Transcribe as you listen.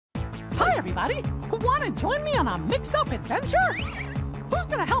Hi, everybody. Want to join me on a mixed-up adventure? Who's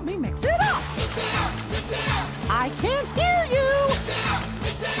gonna help me mix it up? Mix it up, mix it up. I can't hear you. Mix it up,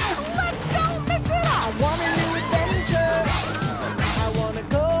 mix it up. Let's go mix it up. I want a new adventure. I want to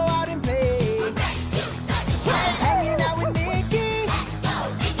go out and play. I'm hanging out with Mickey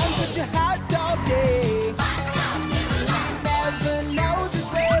on such a hot dog day. We never know just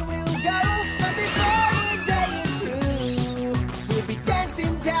where we'll go, but before the day is through, we'll be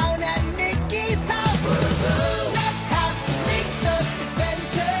dancing down at Mickey's house. Let's have some mixed up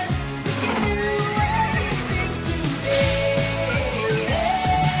adventures. We can do everything today.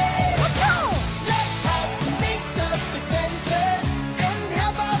 Let's go. Let's have some mixed up adventures and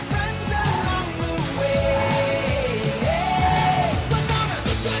help our friends along the way. We're gonna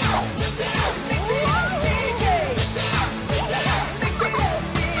mix it up, mix it up, mix it up, DJ. Mix it up, mix it up, mix it up,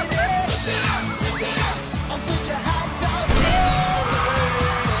 baby. Mix it up, mix it up. On such a hot dog day.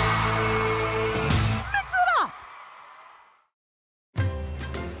 Mix it up.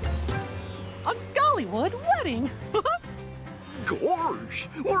 A Gollywood wedding. Gorge,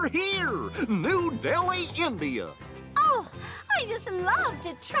 we're here! New Delhi, India. Oh, I just love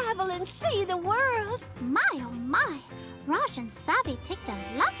to travel and see the world. My, oh my. Raj and Savi picked a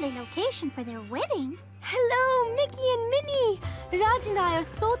lovely location for their wedding. Hello, Mickey and Minnie. Raj and I are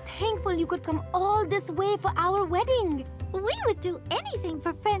so thankful you could come all this way for our wedding. We would do anything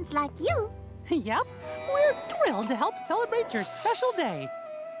for friends like you. Yep, we're thrilled to help celebrate your special day.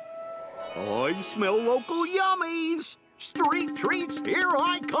 I smell local yummies. Street treats, here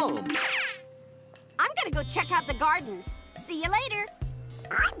I come. I'm gonna go check out the gardens. See you later.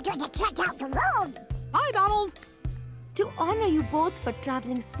 I'm gonna check out the road. Hi, Donald. To honor you both for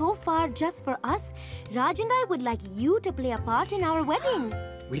traveling so far just for us, Raj and I would like you to play a part in our wedding.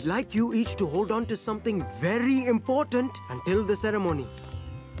 We'd like you each to hold on to something very important until the ceremony.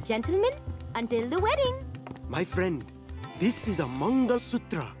 Gentlemen, until the wedding. My friend, this is a Mangal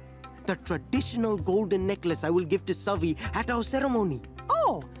Sutra, the traditional golden necklace I will give to Savi at our ceremony.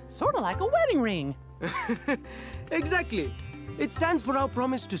 Oh, sort of like a wedding ring. Exactly. It stands for our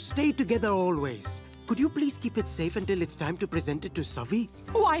promise to stay together always. Could you please keep it safe until it's time to present it to Savi?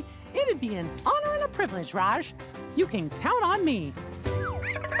 Why, it'd be an honor and a privilege, Raj. You can count on me.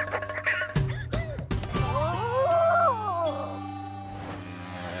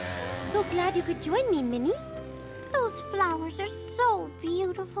 So glad you could join me, Minnie. Those flowers are so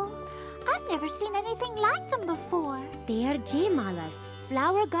beautiful. I've never seen anything like them before. They are Jaymalas,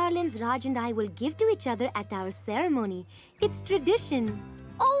 flower garlands Raj and I will give to each other at our ceremony. It's tradition.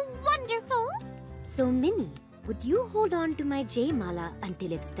 Oh, wonderful. So, Minnie, would you hold on to my Jaymala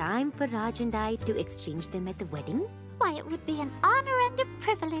until it's time for Raj and I to exchange them at the wedding? Why, it would be an honor and a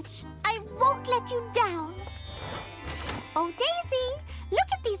privilege. I won't let you down. Oh, Daisy,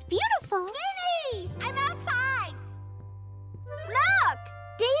 look at these beautiful... Minnie! I'm outside! Look!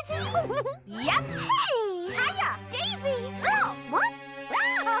 Daisy? Yep! Hey! Hiya! Daisy! Oh, what?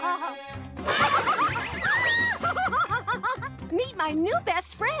 Meet my new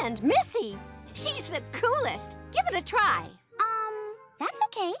best friend, Missy. She's the coolest. Give it a try. That's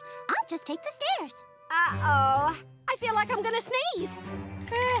okay. I'll just take the stairs. Uh-oh. I feel like I'm gonna sneeze.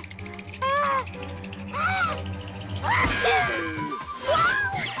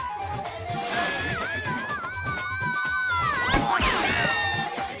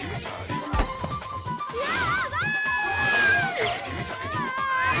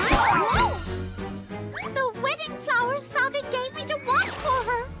 The wedding flowers Savi gave me to wash for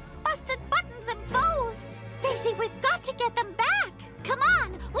her. Busted buttons and bows. Daisy, we've got to get them back. Come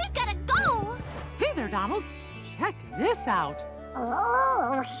on, we've got to go. Hey there, Donald. Check this out.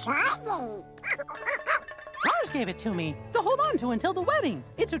 Oh, shiny. Raj gave it to me to hold on to until the wedding.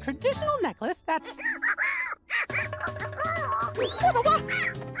 It's a traditional necklace that's... What?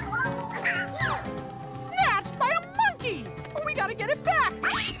 Snatched by a monkey! We gotta get it back!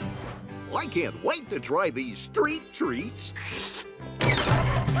 I can't wait to try these street treats.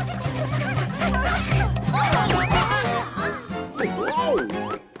 Whoa!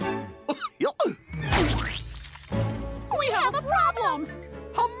 We have a problem!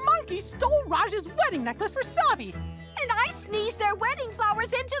 A monkey stole Raj's wedding necklace for Savi! And I sneezed their wedding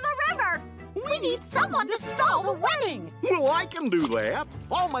flowers into the river. We need someone to stall the wedding! Well, I can do that.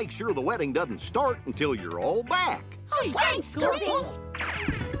 I'll make sure the wedding doesn't start until you're all back. Gee, thanks, Goofy!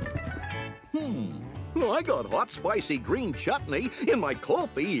 I got hot, spicy green chutney in my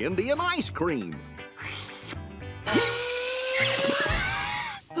Kulfi Indian ice cream.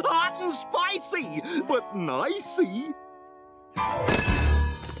 Hot and spicy, but nicey.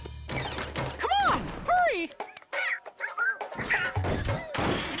 Come on, hurry!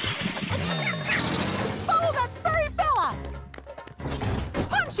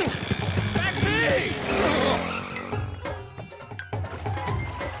 Hey!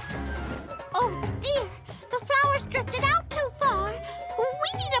 Oh, dear. The flowers drifted out too far. We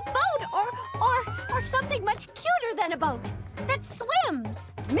need a boat or something much cuter than a boat that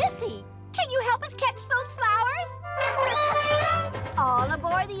swims. Missy, can you help us catch those flowers? All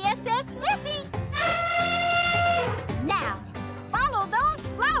aboard the SS Missy. Now, follow those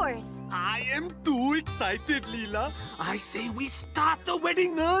flowers. I am too excited, Leela. I say we start the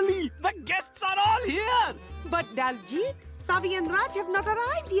wedding early. The guests are all here. But Daljit, Savi and Raj have not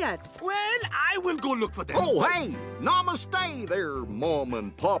arrived yet. Well, I will go look for them. Oh, hey! Namaste there, Mom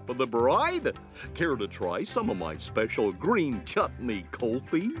and Pop of the bride. Care to try some of my special green chutney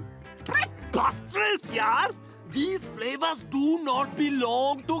kulfi? Preposterous, yaar! These flavors do not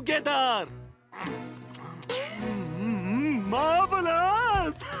belong together.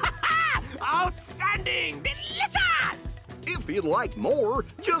 Marvelous! Outstanding! Delicious! If you'd like more,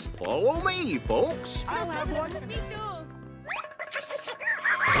 just follow me, folks. I'll have one. Me too.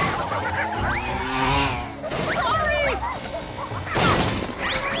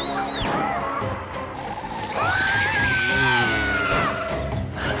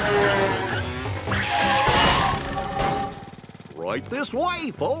 Right this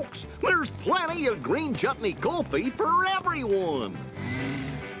way, folks. There's plenty of green chutney kulfi for everyone.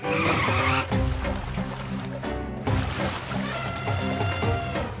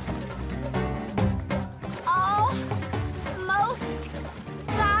 Almost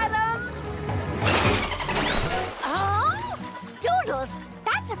got 'em. Oh, Doodles,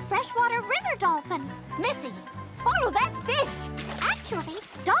 that's a freshwater river dolphin. Missy, follow that fish. Actually,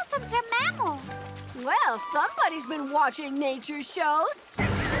 dolphins are mammals. Well, somebody's been watching nature shows.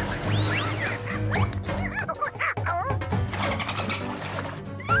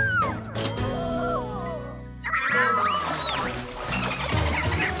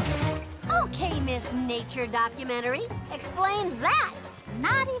 Okay, Miss Nature Documentary. Explain that.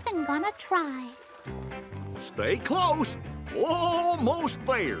 Not even gonna try. Stay close. Almost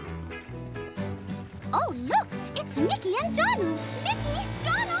there. Oh, look, it's Mickey and Donald. Mickey,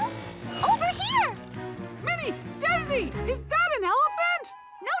 Donald, over here. Minnie! Daisy! Is that an elephant?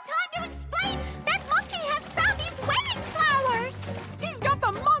 No time to explain. That monkey has Savi's wedding flowers. He's got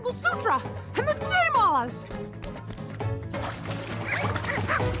the Mongol Sutra and the Jaymalas.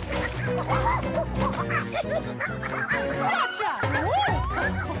 Gotcha!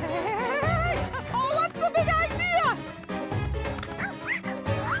 Oh, what's the big idea?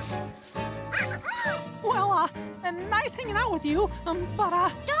 Well, nice hanging out with you,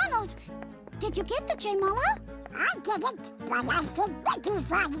 but, Donald, did you get the Jaymala? I didn't, but I think Mickey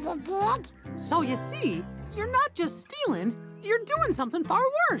finally did. So you see, you're not just stealing, you're doing something far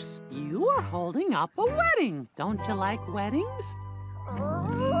worse. You are holding up a wedding. Don't you like weddings?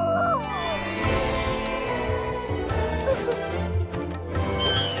 Aww.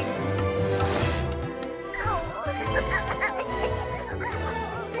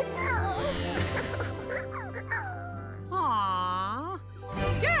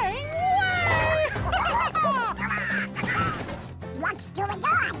 Gangway! What's going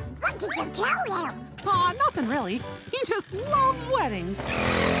on? What did you tell him? Aw, nothing really. He just loves weddings.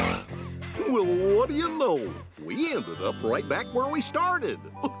 Well, what do you know? We ended up right back where we started.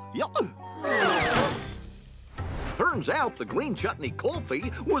 Yep. Turns out the green chutney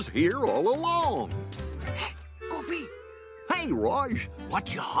kulfi was here all along. Goofy! Hey, Raj,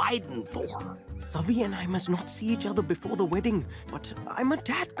 what you hiding for? Savi and I must not see each other before the wedding, but I'm a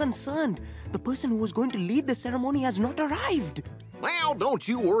tad concerned. The person who was going to lead the ceremony has not arrived. Now, don't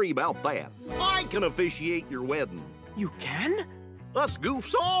you worry about that. I can officiate your wedding. You can? Us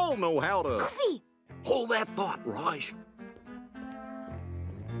goofs all know how to... Goofy! Hold that thought, Raj.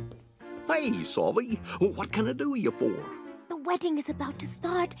 Hey, Savi, what can I do you for? The wedding is about to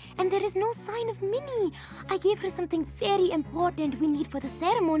start, and there is no sign of Minnie. I gave her something very important we need for the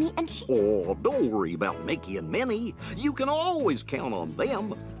ceremony, and she... Oh, don't worry about Mickey and Minnie. You can always count on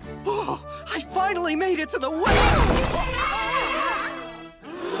them. Oh, I finally made it to the wedding!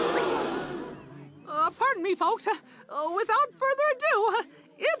 Pardon me, folks. Without further ado,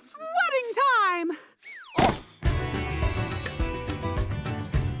 it's wedding time!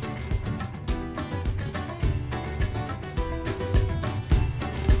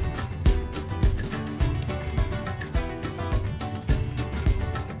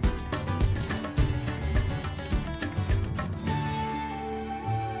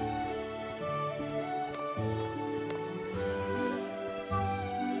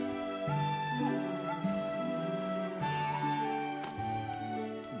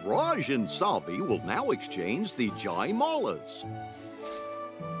 Raj and Savi will now exchange the Jaimalas.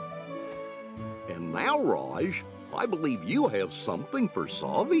 Now, Raj, I believe you have something for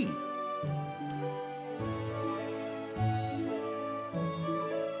Savi.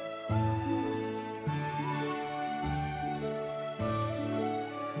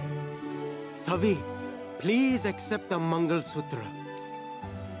 Savi, please accept the Mangal Sutra.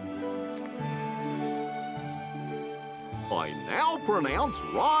 I now pronounce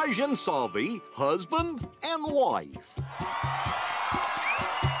Raj and Savi husband and wife.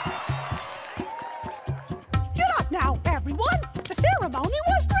 Get up now, everyone! The ceremony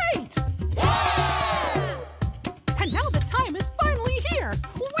was great! Yeah! And now the time is finally here!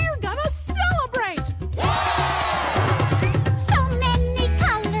 We're gonna celebrate! Yeah! So many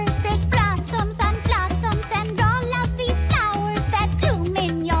colors, there's blossoms and blossoms, and all of these flowers that bloom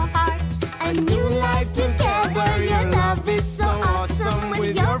in your heart. A new life together, your love is so awesome.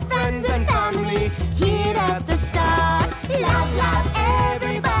 With your friends and family here at the start. Love, love,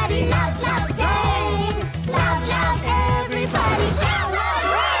 everybody, love, love, day. Love, love, everybody,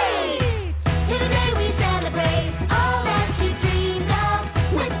 celebrate! Today we celebrate all that you dreamed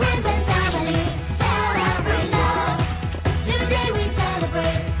of. With friends and family, celebrate love. Today we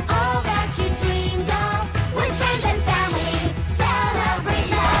celebrate all that you dreamed of. With friends and family, celebrate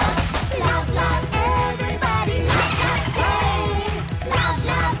love. Love, love, everybody, love, love, day. Love,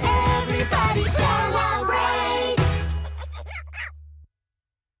 love, everybody, celebrate!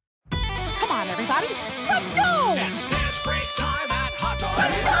 Come on, everybody, let's go! It's dance break time at Hot Dog.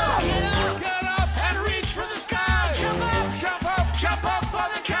 Let's go! Get up and reach for the sky. Jump up, jump up, jump up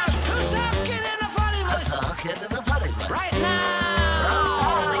on the couch. Who's up? Get in a funny place. Get in the funny place. Right now.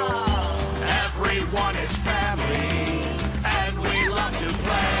 Everyone is family, and we love to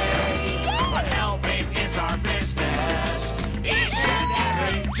play. But helping is our business each and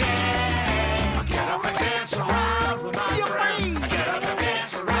every day. I get up and dance around with my friends. I get up and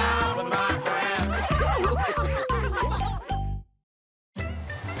dance around with my friends.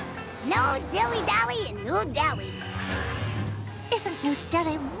 No dilly-dally and no dally. Isn't New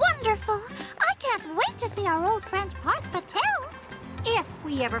Delhi wonderful? I can't wait to see our old friend Parth Patel. If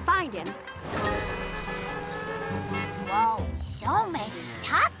we ever find him. Whoa, so many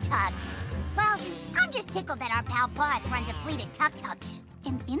tuk-tuks. Well, I'm just tickled that our pal Parth runs a fleet of tuk-tuks.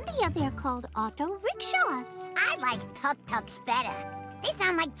 In India, they're called auto rickshaws. I like tuk-tuks better. They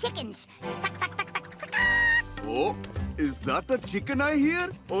sound like chickens. Tuk, tuk, tuk, tuk, tuk, tuk. Oh, is that a chicken I hear?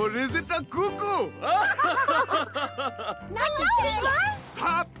 Or is it a cuckoo? Not to see you.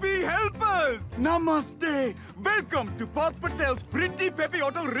 Happy helpers! Namaste! Welcome to Parth Patel's Pretty Peppy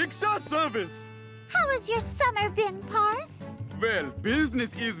Auto Rickshaw service. How has your summer been, Parth? Well,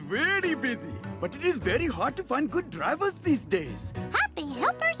 business is very busy, but it is very hard to find good drivers these days. Happy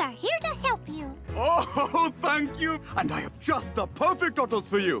helpers are here to help you. Oh, thank you. And I have just the perfect autos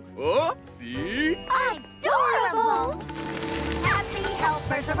for you. Oh, see? Adorable! Happy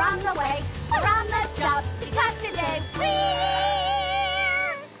helpers are on the way. We're on the job because today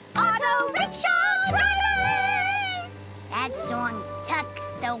we're auto rickshaw drivers! That song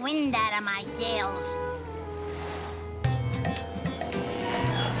tucks the wind out of my sails.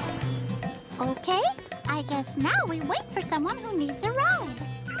 Okay, I guess now we wait for someone who needs a ride.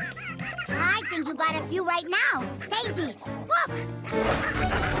 I think you got a few right now. Daisy, look!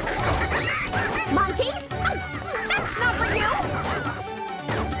 Monkeys? Oh, that's not for you!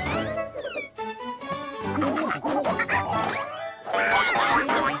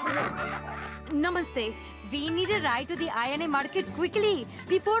 Namaste. We need a ride to the INA market quickly,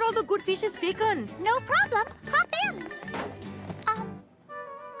 before all the good fish is taken. No problem. Hop in.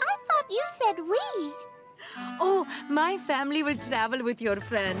 I thought you said we. Oh, my family will travel with your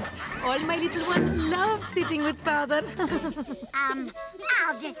friend. All my little ones love sitting with father.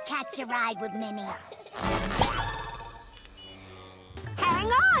 I'll just catch a ride with Minnie. Hang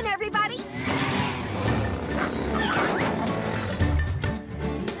on, everybody!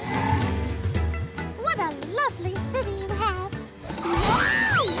 What a lovely city you have.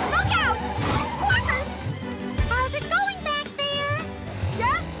 Whoa! Look out! Quarters! How's it going back there?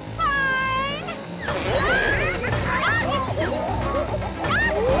 Just fine! Out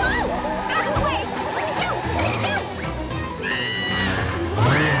of the way! Shoot! Shoot!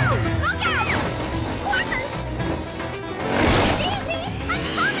 Look out! Quarters! Easy! I'm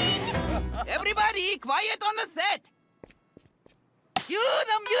coming! Everybody, quiet on the set! Cue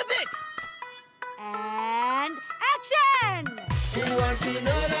the music! And action! Who wants to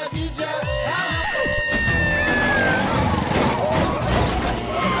know the future?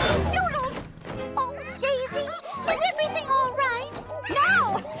 Doodles! Oh, Daisy, is everything all right?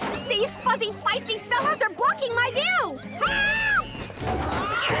 No! These fuzzy, feisty fellas are blocking my view! Help!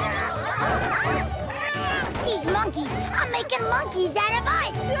 these monkeys. I'm making monkeys out of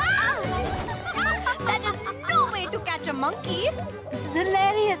us. That is no way to catch a monkey. This is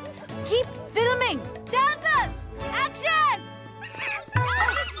hilarious. Keep filming. Dancers, action!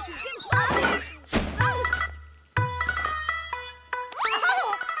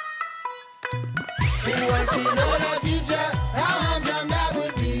 Who wants to know the future? How humdrum that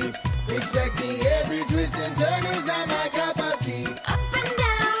would be. Expecting every twist and turn is not my cup of tea. Up and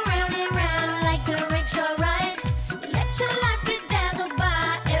down, round and round, like a rickshaw ride. Let your life be dazzled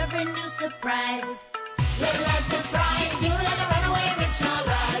by every new surprise. Let life surprise you like a runaway rickshaw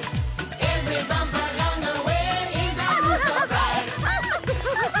ride. Every bump along the way is a new surprise.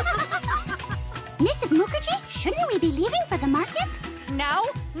 Mrs. Mukherjee, shouldn't we be leaving for the market? Now,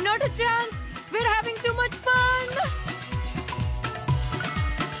 not a chance. We're having too much fun.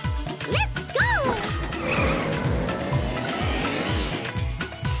 Let's go!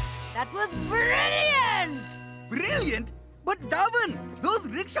 That was brilliant. Brilliant? But Darwin, those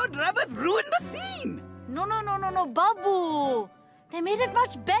rickshaw drivers ruined the scene. No, Babu. They made it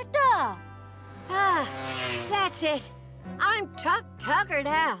much better. That's it. I'm tuckered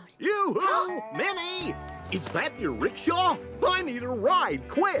out. Yoo-hoo! Minnie! Is that your rickshaw? I need a ride,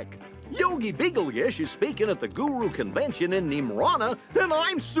 quick! Yogi Beagleyish is speaking at the Guru Convention in Nimrana, and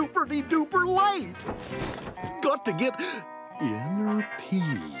I'm super-de-duper late! Got to get inner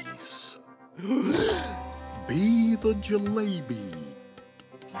peace. Be the jalebi.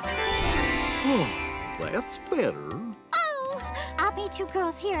 Oh, that's better. Oh, I'll meet you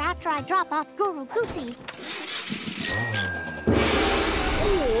girls here after I drop off Guru Goofy.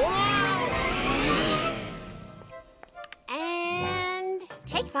 And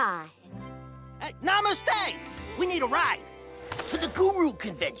take 5. Namaste! We need a ride. To the Guru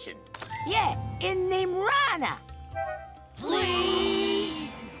Convention. Yeah, in Nimrana.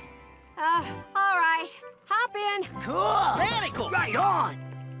 Please! All right. Hop in. Cool! Very cool! Right on!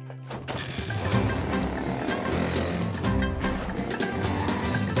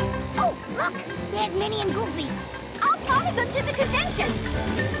 Oh, look! There's Minnie and Goofy. I'll follow them to the convention.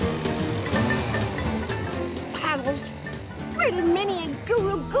 Pals, where did Minnie and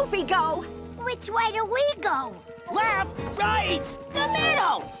Guru Goofy go? Which way do we go? Left, right, the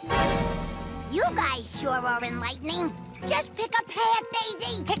middle! You guys sure are enlightening. Just pick a path,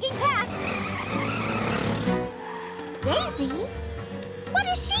 Daisy. Picking path. Daisy? What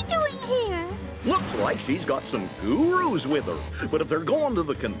is she doing here? Looks like she's got some gurus with her. But if they're going to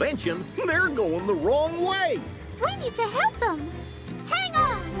the convention, they're going the wrong way. We need to help them. Hang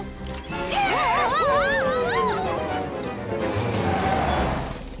on.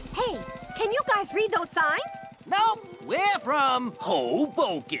 Hey, can you guys read those signs? Nope, we're from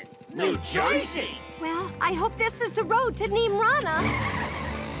Hoboken, New Jersey. Well, I hope this is the road to Nimrana.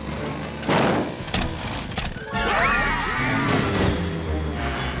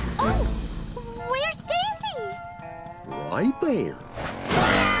 Oh, where's Daisy? Right there.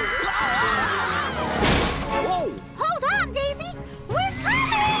 Whoa! Hold on, Daisy. We're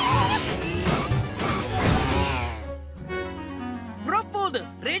coming! Prop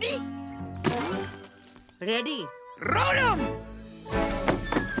boulders, ready? Ready. Roll 'em!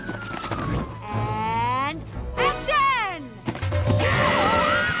 And action!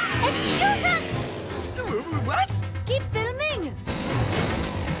 Excuse us! What? Keep filming.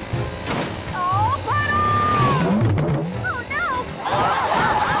 Oh, puddle! Oh, no!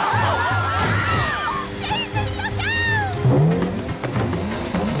 Daisy, look out!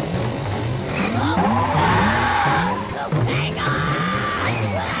 Hang on!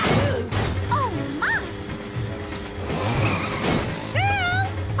 Oh, my!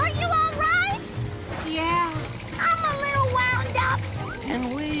 Girls, are you all right? Yeah, I'm a little wound up. Can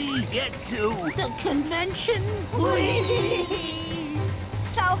we get to the convention, please?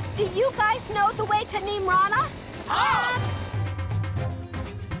 So, do you guys know the way to Nimrana?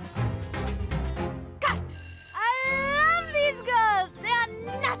 Cut! I love these girls. They are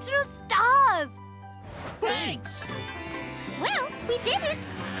natural stars. Thanks. Well, we did it.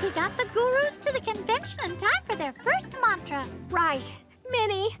 We got the gurus to the convention in time for their first mantra. Right.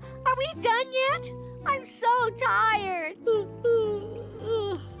 Minnie, are we done yet? I'm so tired.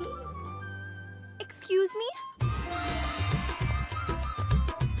 Excuse me?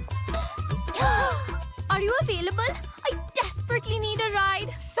 Are you available? I desperately need a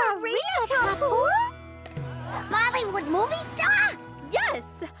ride. Sarita Kapoor? Bollywood movie star?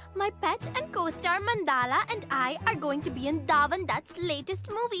 Yes! My pet and co-star Mandala and I are going to be in Dhawan Dutt's latest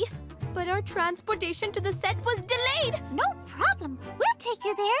movie. But our transportation to the set was delayed. No problem. We'll take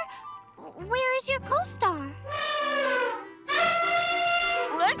you there. Where is your co-star?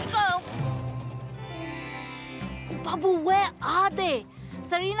 Let's go. are they?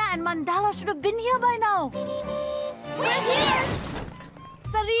 Serena and Mandala should have been here by now. We're here!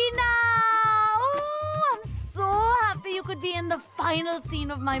 Serena! Oh, I'm so happy you could be in the final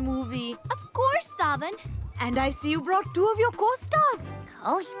scene of my movie. Of course, Dhawan. And I see you brought 2 of your co-stars.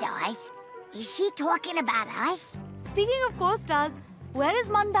 Co-stars? Is she talking about us? Speaking of co-stars, where is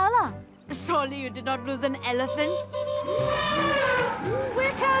Mandala? Surely you did not lose an elephant?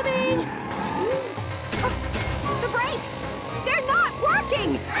 We're coming! The brakes! They're not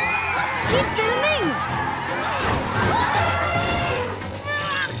working! Keep filming!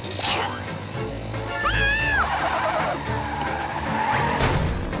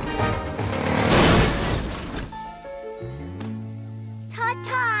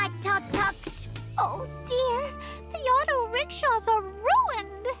 Ta-ta, tuk-tuks! Oh dear, the auto rickshaws are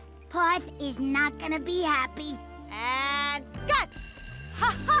ruined! Puss is not gonna be happy. And cut!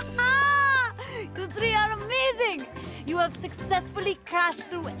 Ha ha ha! You 3 are amazing! You have successfully crashed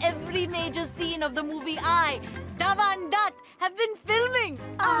through every major scene of the movie I, Dhawan Dutt, have been filming.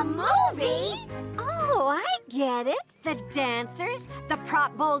 A movie? Oh, I get it. The dancers, the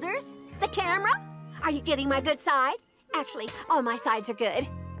prop boulders, the camera. Are you getting my good side? Actually, all my sides are good.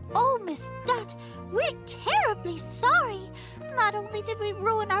 Oh, Miss Dutt, we're terribly sorry. Not only did we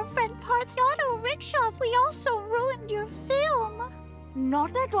ruin our friend Parth's auto rickshaws, we also ruined your film.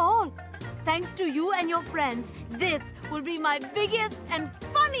 Not at all. Thanks to you and your friends, this will be my biggest and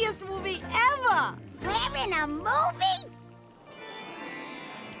funniest movie ever. We're in a movie?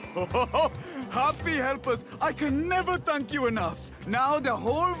 Happy helpers, I can never thank you enough. Now the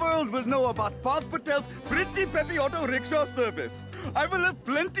whole world will know about Parth Patel's pretty peppy auto rickshaw service. I will have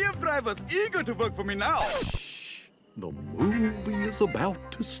plenty of drivers eager to work for me now. Shh! The movie is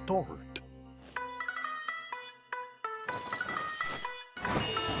about to start.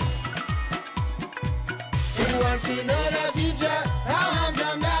 Who wants to know the future? How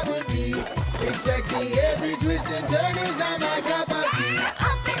humdrum that would be. Expecting every twist and turn is not my cup of tea.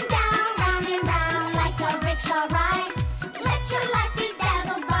 Up and down, round and round, like a rickshaw ride. Let your life be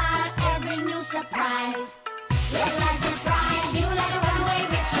dazzled by every new surprise. Let life surprise you like a runaway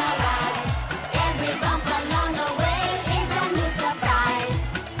rickshaw ride. Every bump along the way is a new surprise.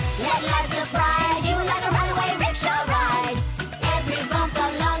 Let life surprise you like a runaway rickshaw ride. Every bump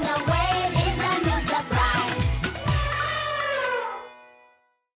along the way is a new surprise.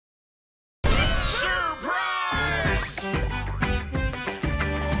 Surprise!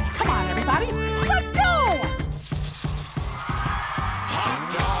 Come on, everybody, let's go! Hot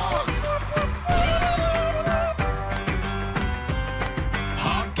dog!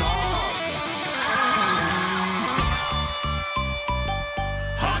 Hot dog!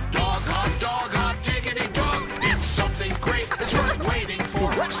 Hot dog, hot dog, hot diggity dog. It's something great that's worth waiting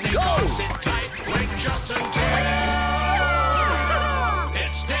for. Stay calm, sit tight, wait just until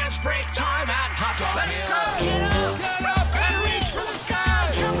it's dance break time at Hot Dog Hill. Get up and reach for the sky.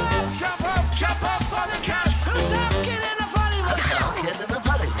 Jump up for the cash. Who's up, get in the funny one?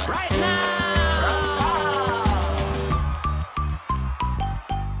 Right now.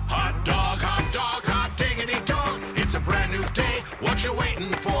 Hot dog, hot diggity dog. It's a brand new day. What you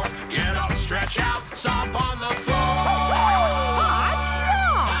waiting for? Get up, stretch out, stop on the floor.